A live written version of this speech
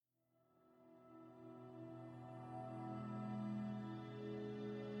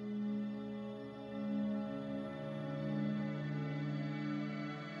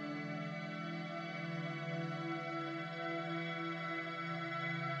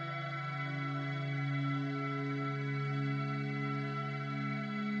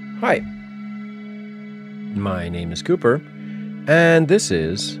Hi, my name is Cooper, and this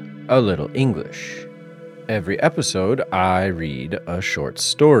is A Little English. Every episode, I read a short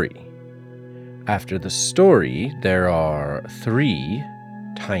story. After the story, there are 3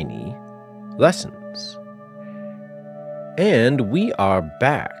 tiny lessons. And we are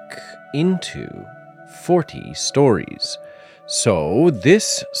back into 40 stories. So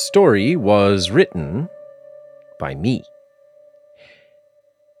this story was written by me.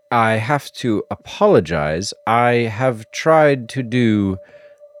 I have to apologize. I have tried to do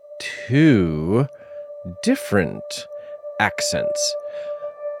 2 different accents.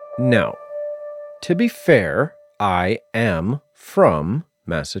 Now, to be fair, I am from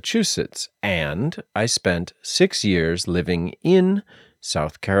Massachusetts, and I spent 6 years living in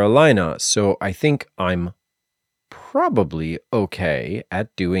South Carolina, so I think I'm probably okay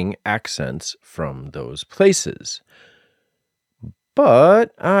at doing accents from those places.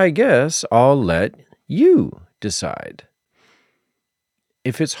 But I guess I'll let you decide.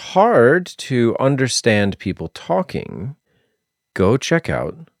 If it's hard to understand people talking, go check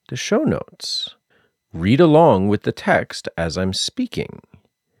out the show notes. Read along with the text as I'm speaking.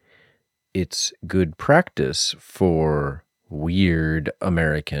 It's good practice for weird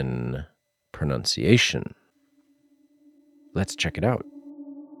American pronunciation. Let's check it out.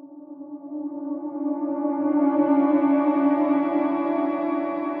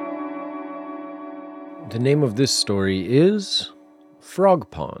 The name of this story is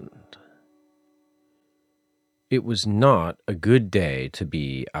Frog Pond. It was not a good day to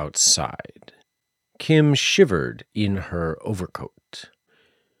be outside. Kim shivered in her overcoat.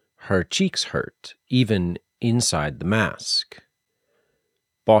 Her cheeks hurt, even inside the mask.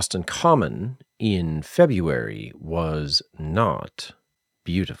 Boston Common in February was not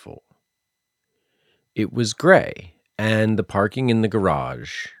beautiful. It was gray, and the parking in the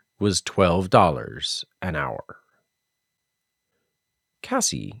garage was $12 an hour.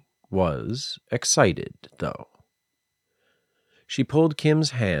 Cassie was excited, though. She pulled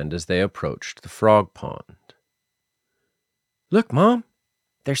Kim's hand as they approached the frog pond. "Look, Mom,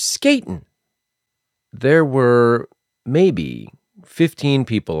 they're skating." There were maybe 15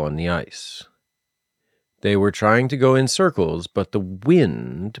 people on the ice. They were trying to go in circles, but the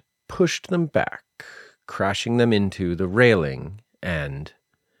wind pushed them back, crashing them into the railing and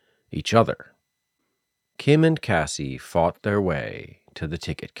each other. Kim and Cassie fought their way to the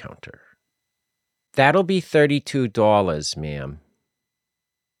ticket counter. "That'll be $32, ma'am."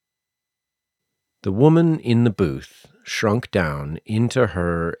 The woman in the booth shrunk down into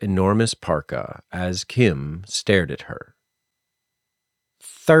her enormous parka as Kim stared at her.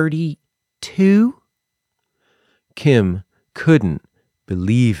 32? Kim couldn't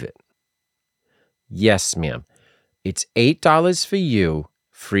believe it. "Yes, ma'am. It's $8 for you,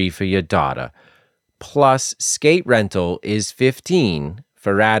 free for your daughter. Plus, skate rental is $15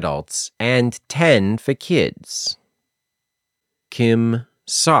 for adults and $10 for kids." Kim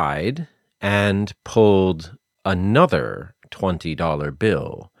sighed and pulled another $20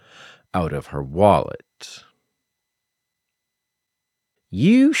 bill out of her wallet.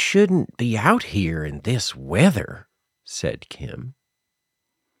 "You shouldn't be out here in this weather," said Kim.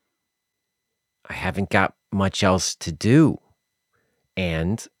 "I haven't got much else to do,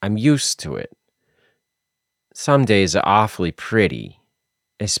 and I'm used to it. Some days are awfully pretty,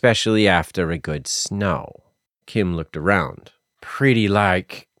 especially after a good snow." Kim looked around. "Pretty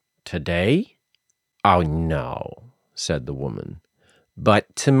like today?" "Oh, no," said the woman.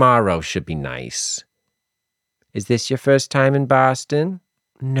 "But tomorrow should be nice." "Is this your first time in Boston?"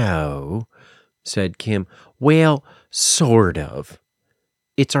 "No," said Kim. "Well, sort of.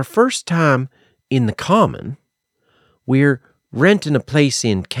 It's our first time in the Common. We're renting a place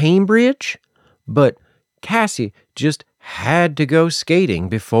in Cambridge, but Cassie just had to go skating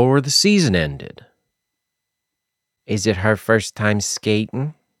before the season ended." "Is it her first time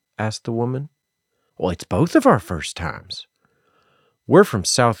skating?" asked the woman. "Well, it's both of our first times. We're from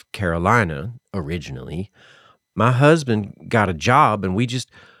South Carolina originally. My husband got a job and we just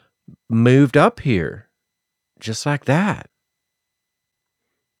moved up here. Just like that."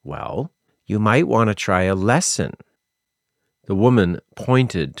 "Well, you might want to try a lesson." The woman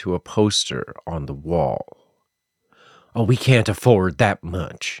pointed to a poster on the wall. "Oh, we can't afford that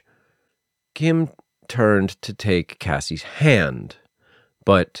much." Kim turned to take Cassie's hand,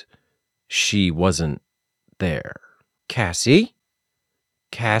 but she wasn't there. "Cassie?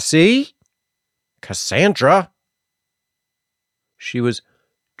 Cassie? Cassandra?" She was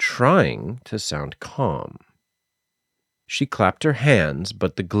trying to sound calm. She clapped her hands,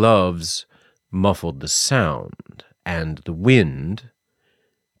 but the gloves muffled the sound, and the wind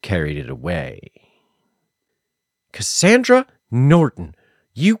carried it away. "Cassandra Norton,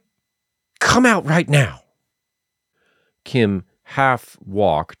 you come out right now." Kim half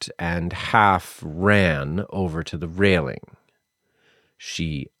walked and half ran over to the railing.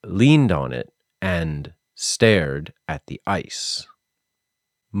 She leaned on it and stared at the ice.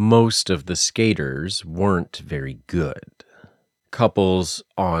 Most of the skaters weren't very good. Couples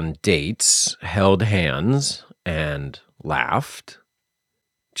on dates held hands and laughed.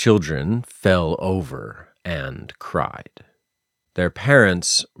 Children fell over and cried. Their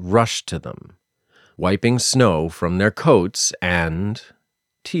parents rushed to them, wiping snow from their coats and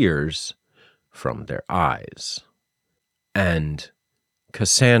tears from their eyes. And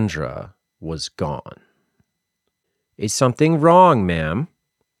Cassandra was gone. "Is something wrong, ma'am?"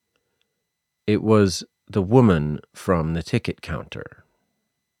 It was the woman from the ticket counter.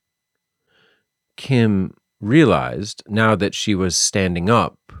 Kim realized, now that she was standing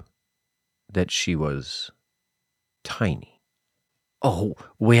up, that she was tiny. "Oh,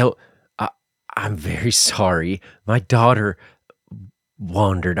 well, I'm very sorry. My daughter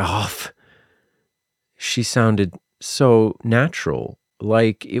wandered off." She sounded so natural,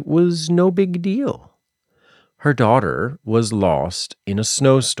 like it was no big deal. Her daughter was lost in a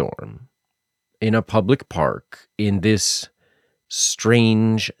snowstorm, in a public park, in this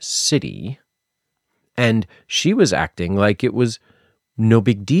strange city, and she was acting like it was no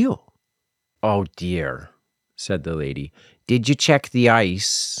big deal. "Oh dear," said the lady. "Did you check the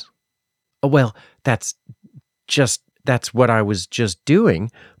ice?" "Oh, well, that's what I was just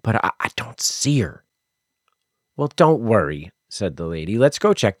doing, but I don't see her." "Well, don't worry," said the lady. "Let's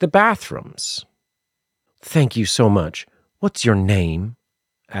go check the bathrooms." "Thank you so much. What's your name?"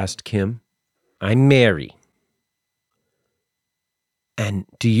 asked Kim. "I'm Mary." "And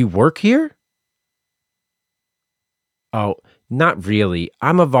do you work here?" "Oh, not really.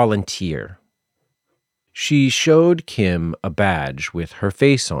 I'm a volunteer." She showed Kim a badge with her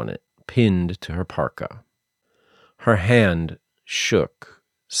face on it, pinned to her parka. Her hand shook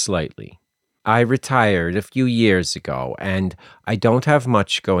slightly. "I retired a few years ago, and I don't have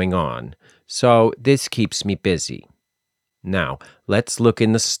much going on, so this keeps me busy. Now, let's look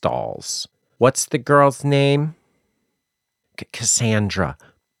in the stalls. What's the girl's name?" "Cassandra.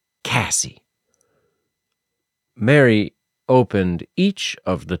 Cassie." Mary opened each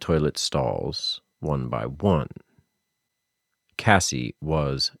of the toilet stalls one by one. Cassie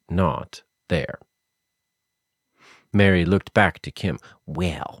was not there. Mary looked back to Kim.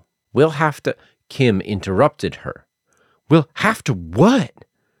 "Well, we'll have to—" Kim interrupted her. "We'll have to what?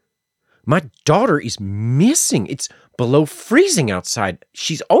 My daughter is missing. It's below freezing outside.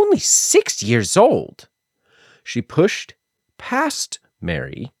 She's only 6 years old." She pushed past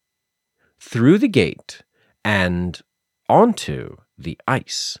Mary, through the gate, and onto the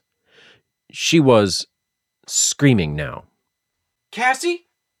ice. She was screaming now. "Cassie?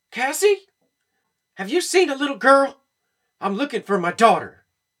 Cassie? Have you seen a little girl? I'm looking for my daughter."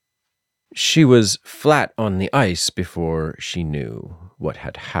 She was flat on the ice before she knew what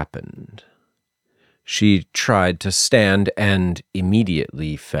had happened. She tried to stand and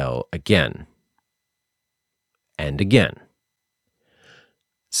immediately fell again. And again.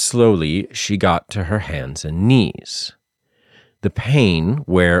 Slowly, she got to her hands and knees. The pain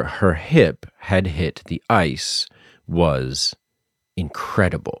where her hip had hit the ice was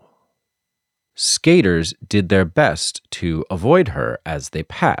incredible. Skaters did their best to avoid her as they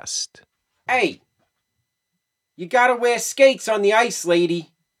passed. "Hey, you gotta wear skates on the ice,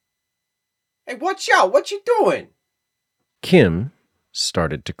 lady. Hey, watch out, what you doing?" Kim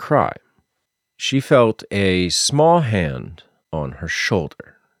started to cry. She felt a small hand on her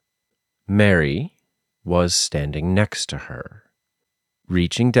shoulder. Mary was standing next to her,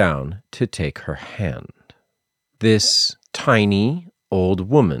 reaching down to take her hand. This tiny old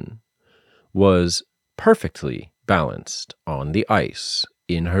woman was perfectly balanced on the ice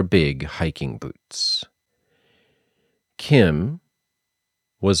in her big hiking boots. Kim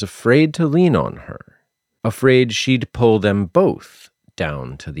was afraid to lean on her, afraid she'd pull them both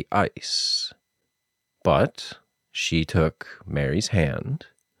down to the ice. But she took Mary's hand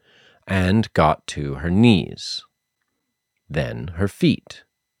and got to her knees, then her feet.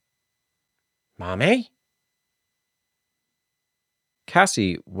 "Mommy?"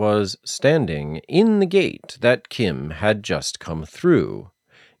 Cassie was standing in the gate that Kim had just come through,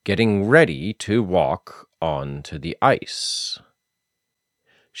 getting ready to walk onto the ice.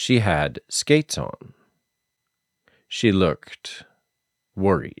 She had skates on. She looked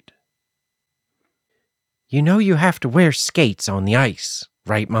worried. "You know you have to wear skates on the ice,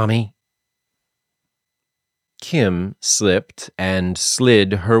 right, Mommy?" Kim slipped and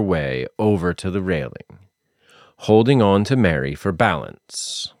slid her way over to the railing, holding on to Mary for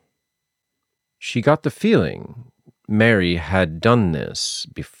balance. She got the feeling Mary had done this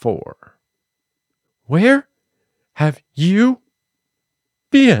before. "Where have you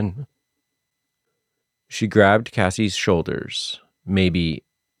been?" She grabbed Cassie's shoulders, maybe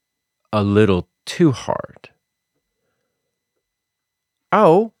a little too hard.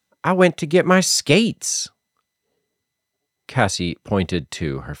 "Oh, I went to get my skates." Cassie pointed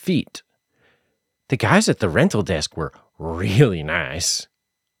to her feet. "The guys at the rental desk were really nice."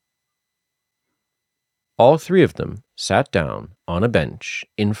 All three of them sat down on a bench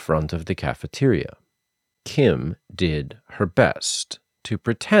in front of the cafeteria. Kim did her best to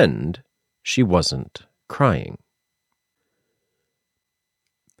pretend she wasn't crying.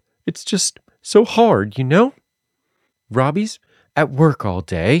 "It's just so hard, you know? Robbie's at work all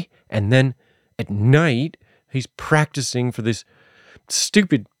day, and then at night he's practicing for this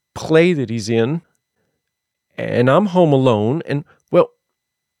stupid play that he's in. And I'm home alone, and, well,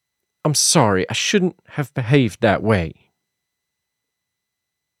 I'm sorry, I shouldn't have behaved that way."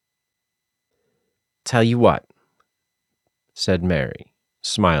 "Tell you what," said Mary,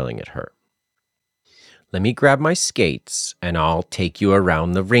 smiling at her. "Let me grab my skates, and I'll take you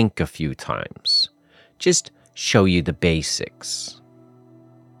around the rink a few times. Just show you the basics."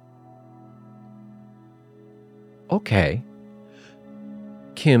 "Okay."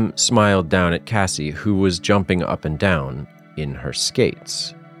 Kim smiled down at Cassie, who was jumping up and down in her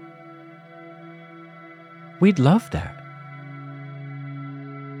skates. "We'd love that."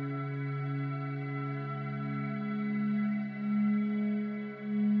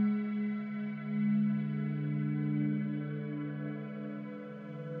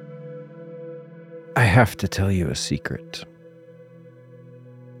 I have to tell you a secret.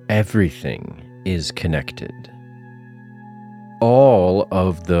 Everything is connected. All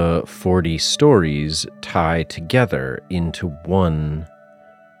of the 40 stories tie together into one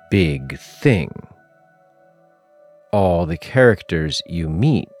big thing. All the characters you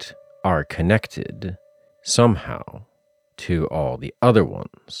meet are connected somehow to all the other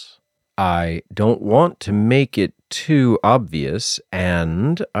ones. I don't want to make it too obvious,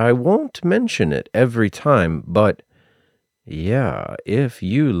 and I won't mention it every time, but yeah, if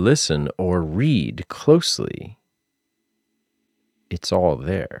you listen or read closely, it's all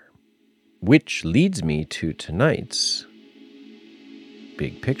there. Which leads me to tonight's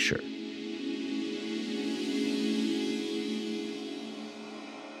big picture.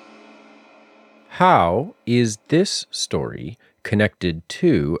 How is this story connected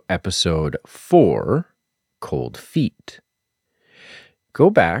to episode 4, Cold Feet?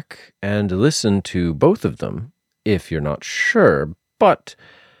 Go back and listen to both of them if you're not sure, but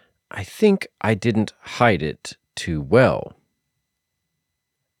I think I didn't hide it too well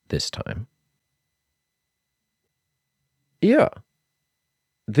this time. Yeah,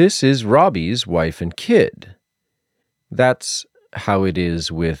 this is Robbie's wife and kid. That's how it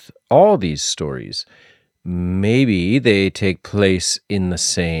is with all these stories. Maybe they take place in the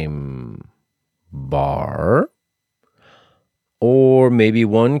same bar, or maybe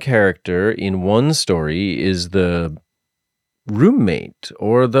one character in one story is the roommate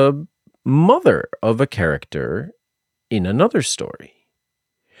or the mother of a character in another story.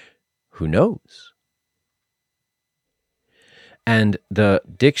 Who knows? And the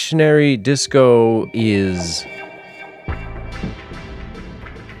dictionary disco is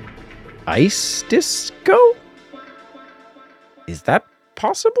ice disco? Is that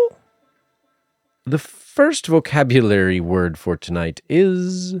possible? The first vocabulary word for tonight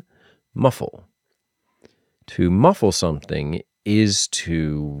is muffle. To muffle something is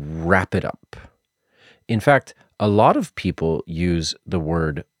to wrap it up. In fact, a lot of people use the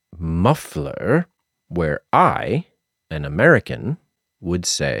word muffler, where I, an American, would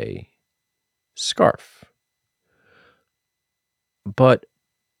say scarf. But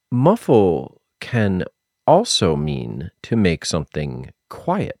muffle can also mean to make something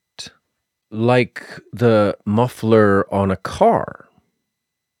quiet, like the muffler on a car.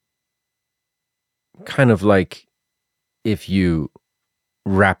 Kind of like if you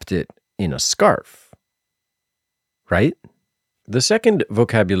wrapped it in a scarf, right? The second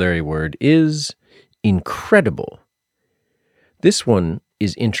vocabulary word is incredible. This one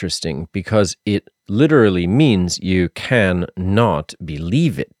is interesting because it literally means you can not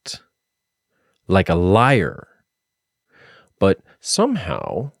believe it, like a liar. But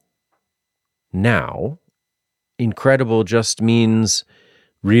somehow, now, incredible just means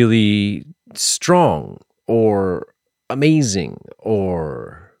really strong or amazing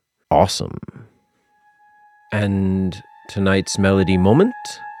or awesome. And tonight's melody moment?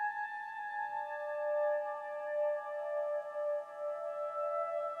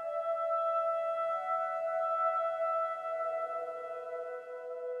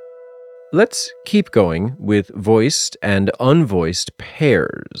 Let's keep going with voiced and unvoiced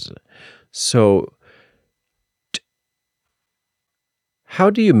pairs. So, how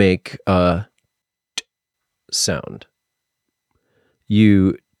do you make a t sound?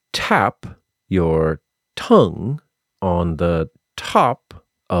 You tap your tongue on the top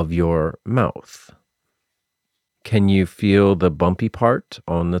of your mouth. Can you feel the bumpy part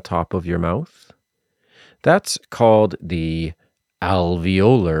on the top of your mouth? That's called the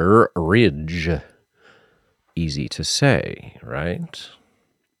alveolar ridge. Easy to say, right?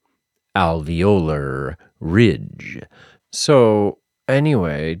 Alveolar ridge. So,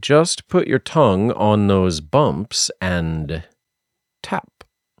 anyway, just put your tongue on those bumps and tap.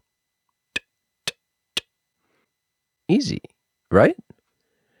 Easy, right?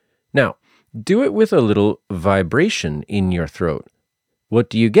 Now, do it with a little vibration in your throat. What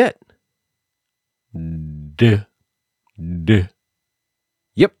do you get? D. D.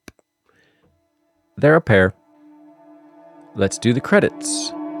 Yep. They're a pair. Let's do the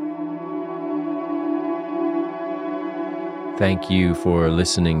credits. Thank you for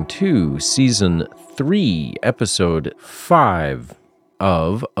listening to Season 3, Episode 5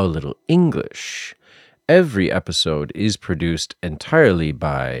 of A Little English. Every episode is produced entirely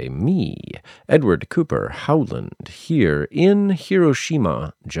by me, Edward Cooper Howland, here in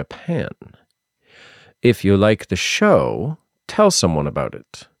Hiroshima, Japan. If you like the show, tell someone about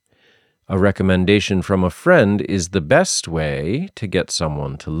it. A recommendation from a friend is the best way to get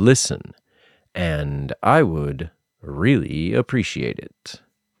someone to listen, and I would really appreciate it.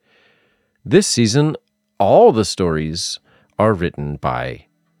 This season, all the stories are written by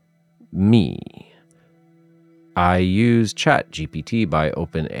me. I use ChatGPT by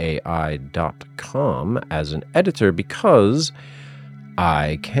OpenAI.com as an editor because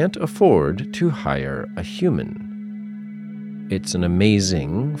I can't afford to hire a human. It's an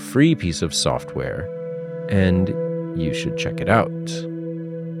amazing free piece of software, and you should check it out.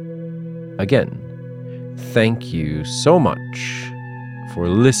 Again, thank you so much for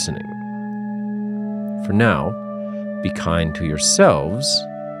listening. For now, be kind to yourselves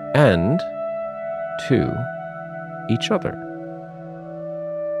and to each other.